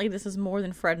 Apparently, this is more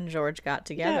than Fred and George got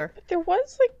together. Yeah, but there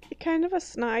was kind of a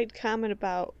snide comment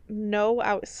about no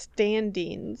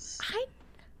outstandings.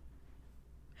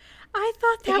 I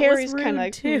thought that Harry's was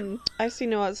rude too. I see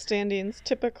no outstandings.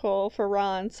 Typical for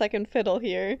Ron, second fiddle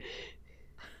here.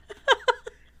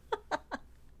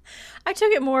 I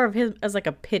took it more of his as like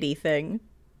a pity thing.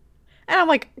 And I'm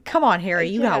like, come on, Harry,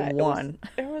 you got one.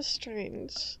 It was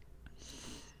strange.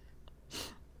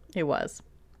 It was.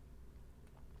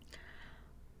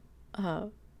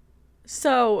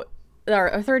 So,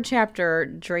 our third chapter,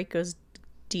 Draco's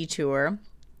Detour.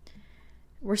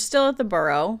 We're still at the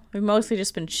Burrow. We've mostly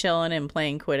just been chilling and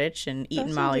playing Quidditch and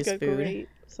eating Molly's food. Great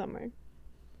summer.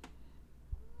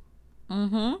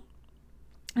 Mm-hmm.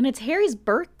 And it's Harry's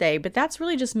birthday, but that's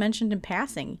really just mentioned in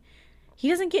passing. He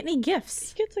doesn't get any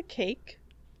gifts. He gets a cake.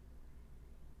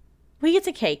 Well, he gets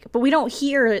a cake, but we don't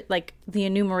hear, the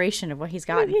enumeration of what he's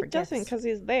gotten for gifts. He doesn't, because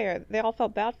he's there. They all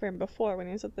felt bad for him before when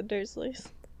he was at the Dursleys.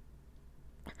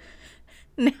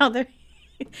 Now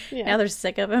they're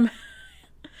sick of him.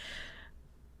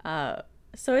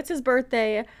 So it's his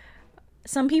birthday.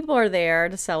 Some people are there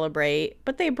to celebrate,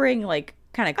 but they bring,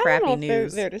 kind of crappy news. I don't know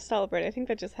news. if they're there to celebrate. I think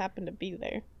they just happen to be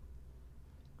there.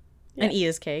 Yeah. And eat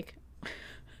his cake.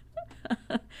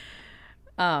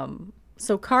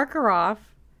 So Karkaroff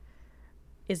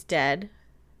is dead.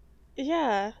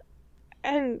 Yeah.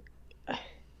 And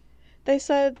they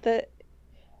said that,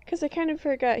 because I kind of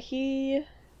forgot, during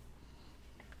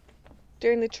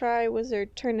the Triwizard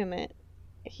Tournament,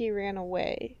 he ran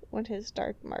away when his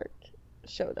Dark Mark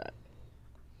showed up.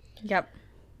 Yep.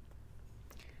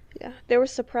 Yeah. They were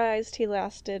surprised he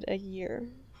lasted a year.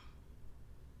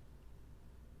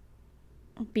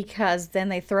 Because then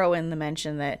they throw in the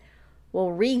mention that,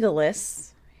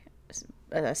 Regalis,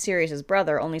 Sirius's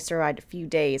brother, only survived a few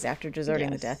days after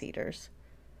deserting the Death Eaters.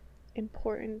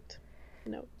 Important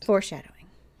note. Foreshadowing.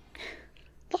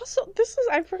 Also,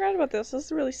 I forgot about this. This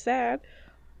is really sad.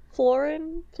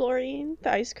 Florine,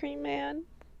 the ice cream man,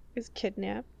 is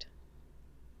kidnapped.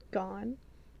 Gone.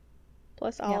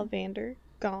 Plus Ollivander,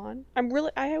 gone. I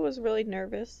was really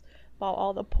nervous about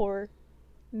all the poor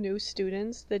new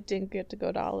students that didn't get to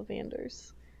go to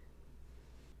Ollivander's.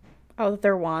 Oh,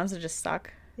 their wands are just stuck?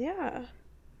 Yeah.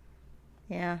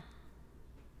 Yeah.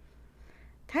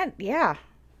 Then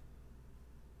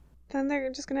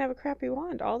they're just gonna have a crappy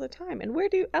wand all the time. And where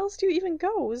else do you even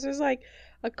go? Is there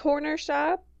a corner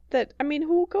shop that,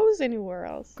 who goes anywhere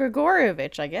else?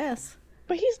 Grigorievich, I guess.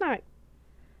 But he's not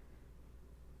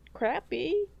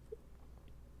crappy.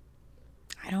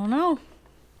 I don't know.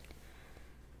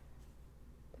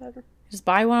 Just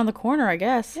buy one on the corner, I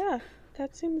guess. Yeah,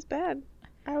 that seems bad.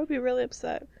 I would be really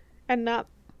upset. And not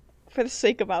for the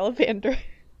sake of Ollivander.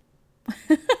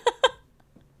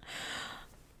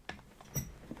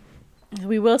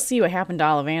 We will see what happened to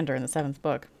Ollivander in the 7th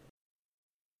book.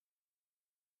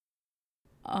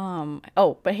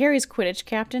 But Harry's Quidditch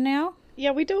captain now?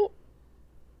 Yeah,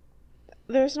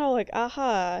 there's no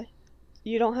aha,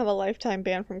 you don't have a lifetime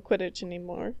ban from Quidditch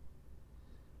anymore.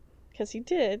 Because he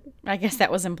did. I guess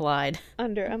that was implied.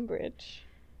 Under Umbridge.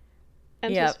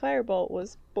 And his firebolt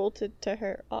was bolted to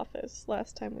her office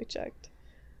last time we checked.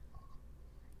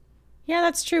 Yeah,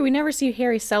 that's true. We never see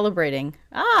Harry celebrating.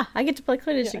 I get to play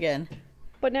Quidditch again.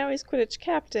 But now he's Quidditch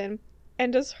captain,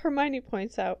 and as Hermione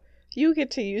points out, you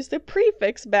get to use the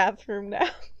prefix bathroom now.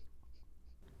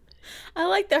 I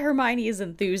like that Hermione is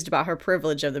enthused about her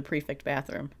privilege of the prefect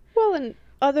bathroom. Well, and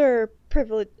other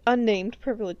unnamed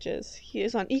privileges. He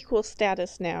is on equal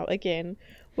status now, again,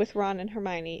 with Ron and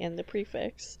Hermione in the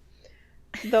prefix.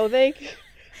 Though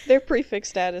their prefix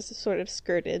status is sort of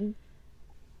skirted.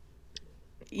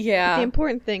 Yeah. The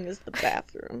important thing is the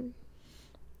bathroom.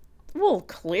 Well,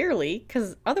 clearly,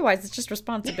 because otherwise it's just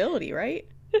responsibility, right?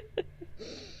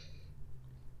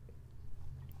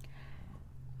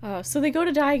 So they go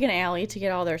to Diagon Alley to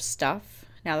get all their stuff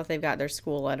now that they've got their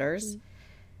school letters.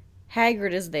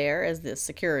 Hagrid is there as the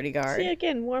security guard. See,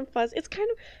 again, warm fuzz. It's kind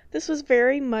of, this was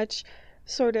very much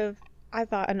sort of, I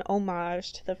thought, an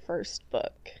homage to the first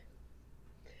book.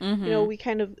 Mm-hmm. You know, we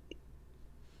kind of,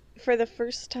 for the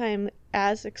first time,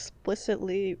 as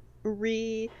explicitly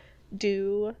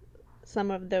redo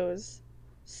some of those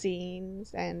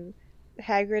scenes, and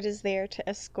Hagrid is there to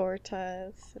escort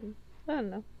us, and I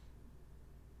don't know.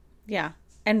 Yeah,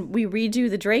 and we redo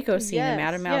the Draco scene in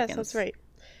Madame Malkin's. Yes, that's right.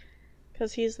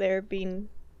 Because he's there being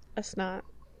a snot.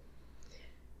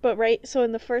 But right, so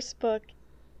in the first book,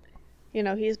 you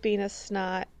know, he's being a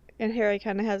snot, and Harry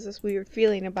kind of has this weird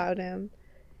feeling about him.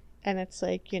 And it's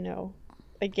like, you know,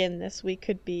 again, this we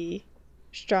could be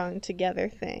strong together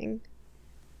thing.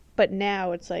 But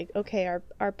now it's like, okay,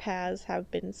 our paths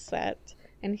have been set,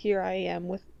 and here I am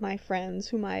with my friends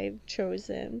whom I've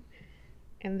chosen.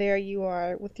 And there you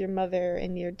are with your mother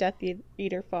and your Death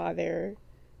Eater father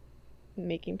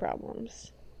making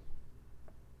problems.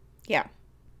 Yeah.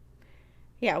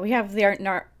 Yeah, we have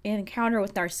the encounter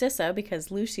with Narcissa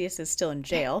because Lucius is still in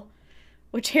jail,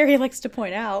 which Harry likes to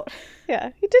point out.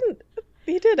 Yeah, he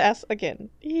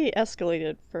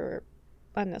escalated for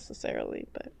unnecessarily,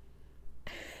 but...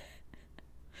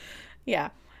 Yeah.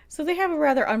 So they have a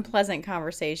rather unpleasant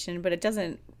conversation, but it's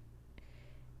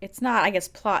not, I guess,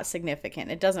 plot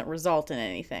significant. It doesn't result in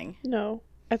anything. No,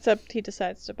 except he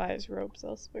decides to buy his robes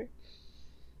elsewhere.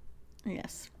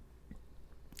 Yes.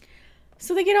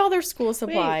 So they get all their school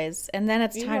supplies, and then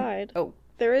it's time... Lied. Oh.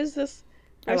 There is this...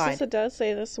 Narcissa does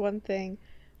say this one thing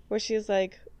where she's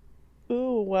like,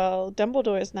 ooh, well,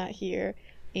 Dumbledore's not here,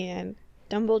 and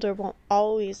Dumbledore won't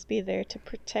always be there to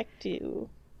protect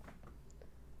you.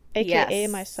 AKA,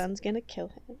 my son's gonna kill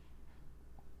him.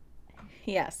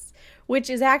 Yes. Which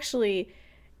is actually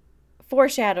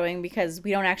foreshadowing because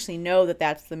we don't actually know that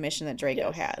that's the mission that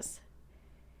Draco has.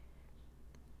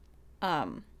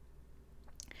 But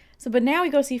now we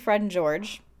go see Fred and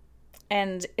George.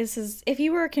 And this is, if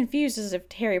you were confused as if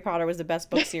Harry Potter was the best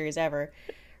book series ever,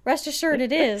 rest assured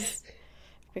it is.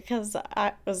 Because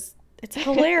it's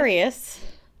hilarious.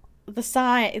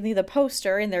 The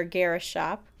poster in their garish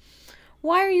shop.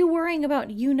 Why are you worrying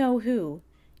about you-know-who?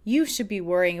 You should be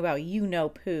worrying about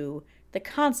you-know-poo, the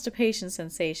constipation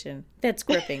sensation that's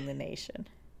gripping the nation.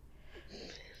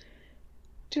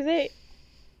 But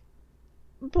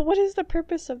what is the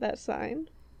purpose of that sign?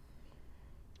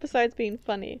 Besides being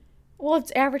funny. Well,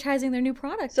 it's advertising their new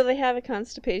product. So they have a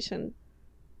constipation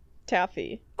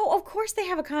taffy. Oh, of course they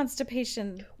have a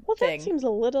constipation thing. That seems a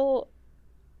little...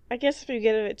 I guess if you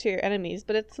give it to your enemies,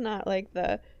 but it's not like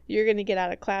you're going to get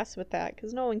out of class with that,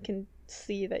 because no one can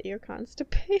see that you're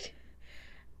constipated.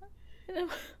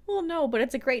 Well, no, but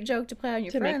it's a great joke to play on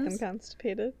your friends. To make them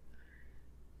constipated.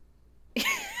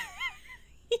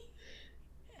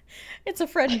 It's a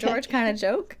Fred and George kind of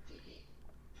joke.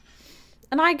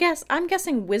 And I'm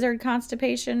guessing wizard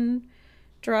constipation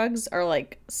drugs are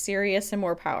like serious and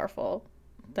more powerful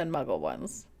than Muggle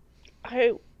ones.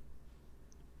 I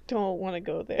don't want to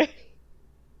go there.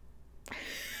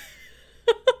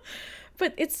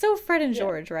 But it's so Fred and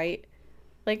George, right?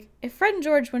 Like, if Fred and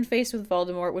George, when faced with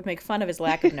Voldemort, would make fun of his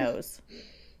lack of nose.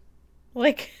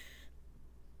 Like,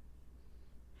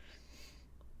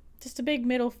 just a big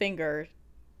middle finger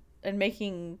and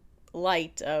making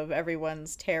light of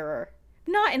everyone's terror.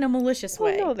 Not in a malicious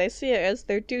way. No, they see it as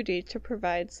their duty to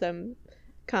provide some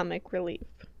comic relief.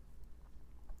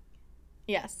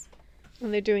 Yes.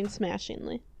 And they're doing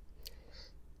smashingly.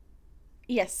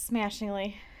 Yes,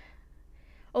 smashingly.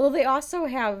 Although they also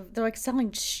they're like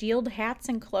selling shield hats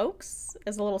and cloaks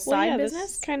as a little side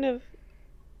business. This kind of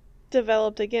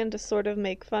developed again to sort of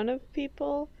make fun of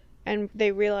people, and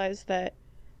they realized that,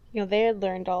 you know, they had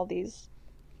learned all these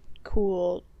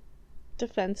cool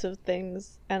defensive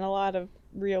things, and a lot of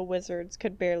real wizards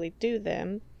could barely do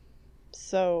them.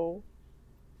 So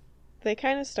they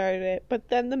kind of started it, but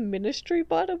then the Ministry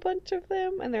bought a bunch of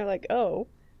them, and they're like, oh,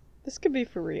 this could be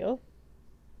for real.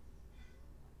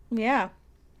 Yeah.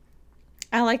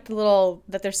 I like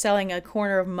that they're selling a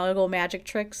corner of Muggle magic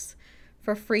tricks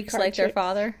for freaks like their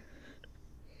father.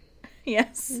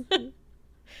 Yes. Mm-hmm.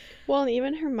 Well, and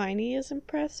even Hermione is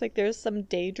impressed. Like, there's some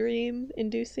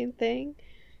daydream-inducing thing.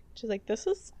 She's like, this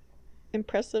is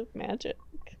impressive magic.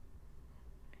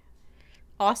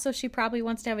 Also, she probably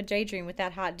wants to have a daydream with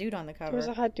that hot dude on the cover. There's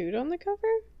a hot dude on the cover?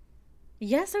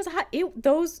 Yes, there's a hot.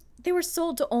 Those they were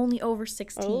sold to only over Oh.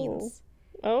 16s,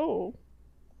 Oh.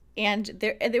 and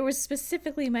there was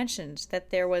specifically mentioned that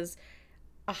there was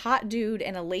a hot dude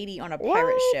and a lady on a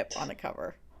pirate ship What? on the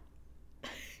cover.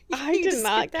 I You did just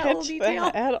not skipped that little catch detail.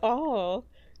 that at all.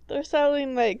 They're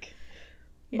selling like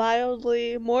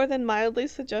Yeah. more than mildly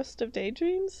suggestive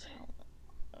daydreams.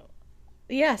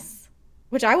 Yes,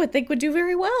 which I would think would do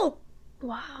very well.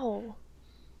 Wow.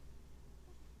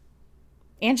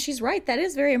 And she's right. That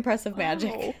is very impressive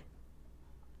magic. Wow.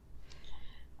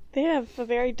 They have a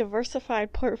very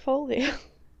diversified portfolio.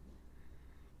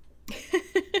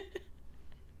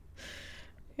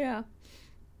 Yeah.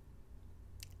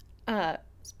 Uh,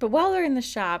 but while they're in the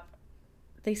shop,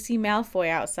 they see Malfoy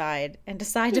outside and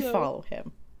decide to Hello. follow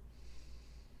him.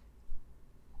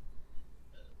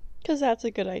 Because that's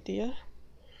a good idea.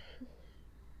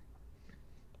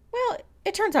 Well,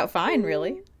 it turns out fine,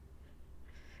 really. It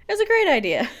was a great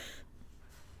idea.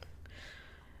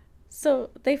 So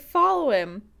they follow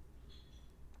him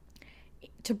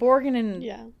to Borgin and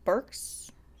Yeah.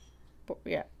 Burks.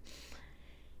 Yeah.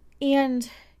 And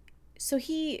so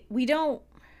we don't,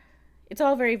 it's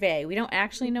all very vague. We don't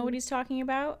actually know what he's talking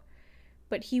about,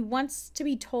 but he wants to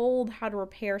be told how to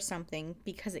repair something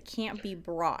because it can't be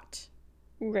brought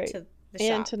Right. to the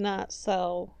And shop. to not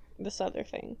sell this other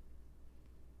thing.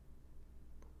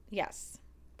 Yes.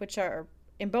 Which are,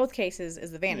 in both cases,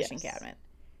 is the Vanishing Yes. Cabinet.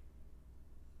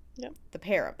 Yep. The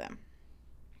pair of them.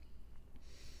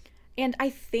 And I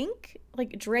think,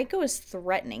 like, Draco is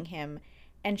threatening him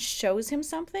and shows him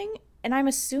something, and I'm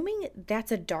assuming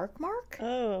that's a dark mark?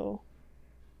 Oh.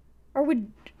 Or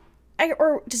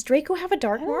does Draco have a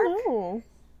dark I mark? don't know.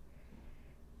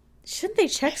 Shouldn't they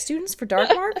check students for dark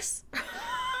marks?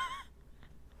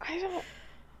 I don't.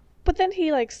 But then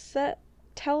he like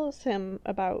tells him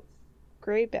about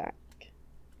Greyback.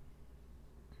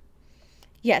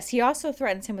 Yes, he also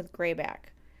threatens him with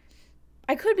Greyback.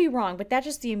 I could be wrong, but that's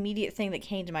just the immediate thing that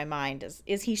came to my mind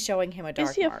is he showing him a dark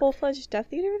Is he a mark? full-fledged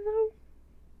Death Eater though?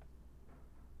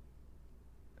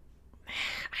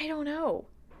 I don't know.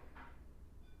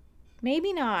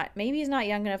 Maybe not. Maybe he's not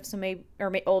young enough,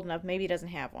 or old enough. Maybe he doesn't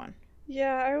have one.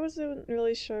 Yeah, I wasn't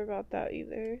really sure about that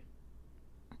either.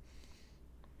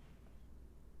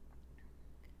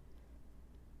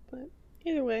 But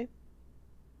either way,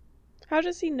 how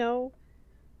does he know?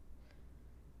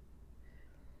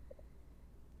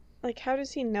 Like, how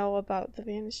does he know about the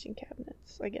Vanishing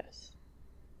Cabinets, I guess?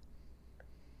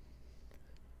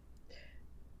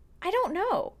 I don't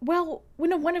know. Well,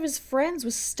 when one of his friends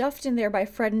was stuffed in there by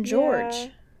Fred and George, Yeah.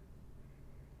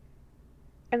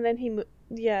 And then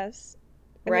yes.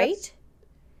 And right?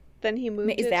 then he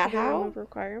moved Is it that to the how? room of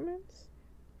requirements?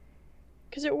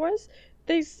 Because it was,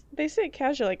 they say it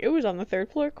casual, like, it was on the third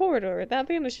floor corridor, that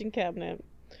Vanishing Cabinet.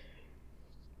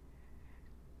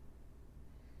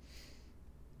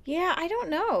 Yeah, I don't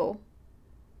know.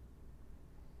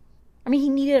 I mean, he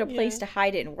needed a place Yeah. to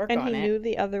hide it and work And on he it. knew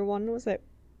the other one was at,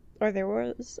 or there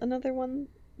was another one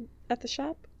at the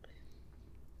shop.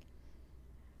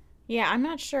 Yeah, I'm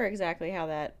not sure exactly how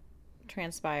that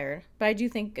transpired, but I do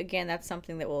think again that's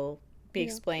something that will be Yeah,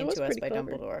 explained it was to us pretty by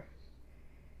clever. Dumbledore.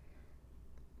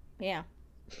 Yeah,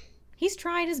 he's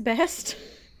tried his best.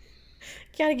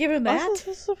 Gotta give him that. Also, is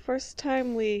this the first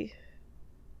time we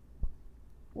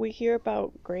hear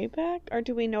about Greyback, or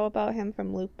do we know about him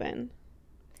from Lupin?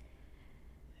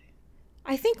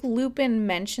 I think Lupin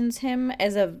mentions him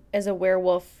as a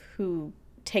werewolf who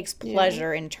takes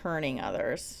pleasure in turning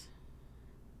others.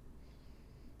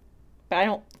 But I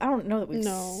don't know that we've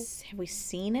No. have we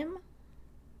seen him?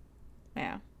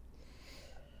 Yeah.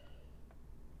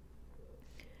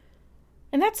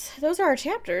 And those are our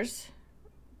chapters.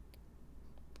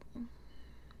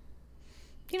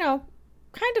 You know,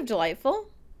 kind of delightful.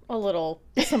 A little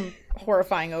some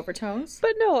horrifying overtones.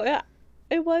 But no,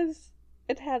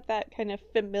 it had that kind of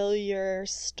familiar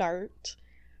start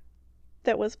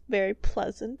that was very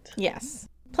pleasant. Yes.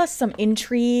 Plus some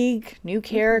intrigue, new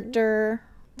character,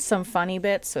 some funny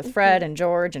bits with Fred and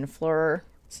George and Fleur.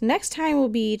 So next time will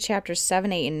be chapters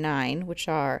 7, 8, and 9, which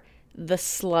are The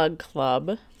Slug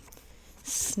Club,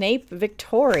 Snape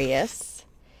Victorious,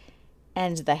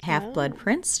 and The Half-Blood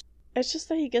Prince. It's just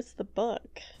that he gets the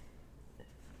book,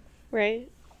 right?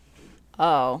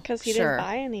 Oh, Because he sure. didn't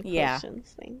buy any Yeah.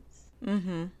 potions things.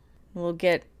 Mm-hmm. We'll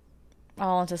get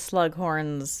all into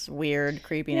Slughorn's weird Yeah,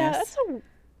 creepiness. that's a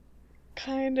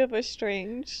kind of a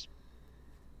strange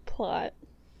plot.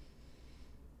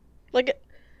 Like,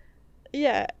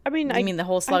 yeah, I mean, You mean the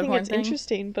whole I think Slughorn it's thing?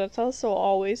 interesting, but it's also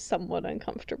always somewhat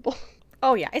uncomfortable.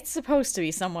 Oh, yeah. It's supposed to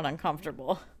be somewhat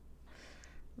uncomfortable.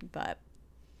 But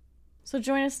So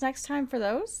join us next time for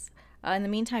those. In the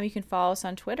meantime, you can follow us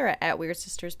on Twitter at Weird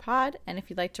Sisters Pod. And if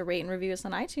you'd like to rate and review us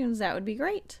on iTunes, that would be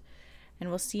great. And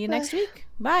we'll see you next week.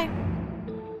 Bye.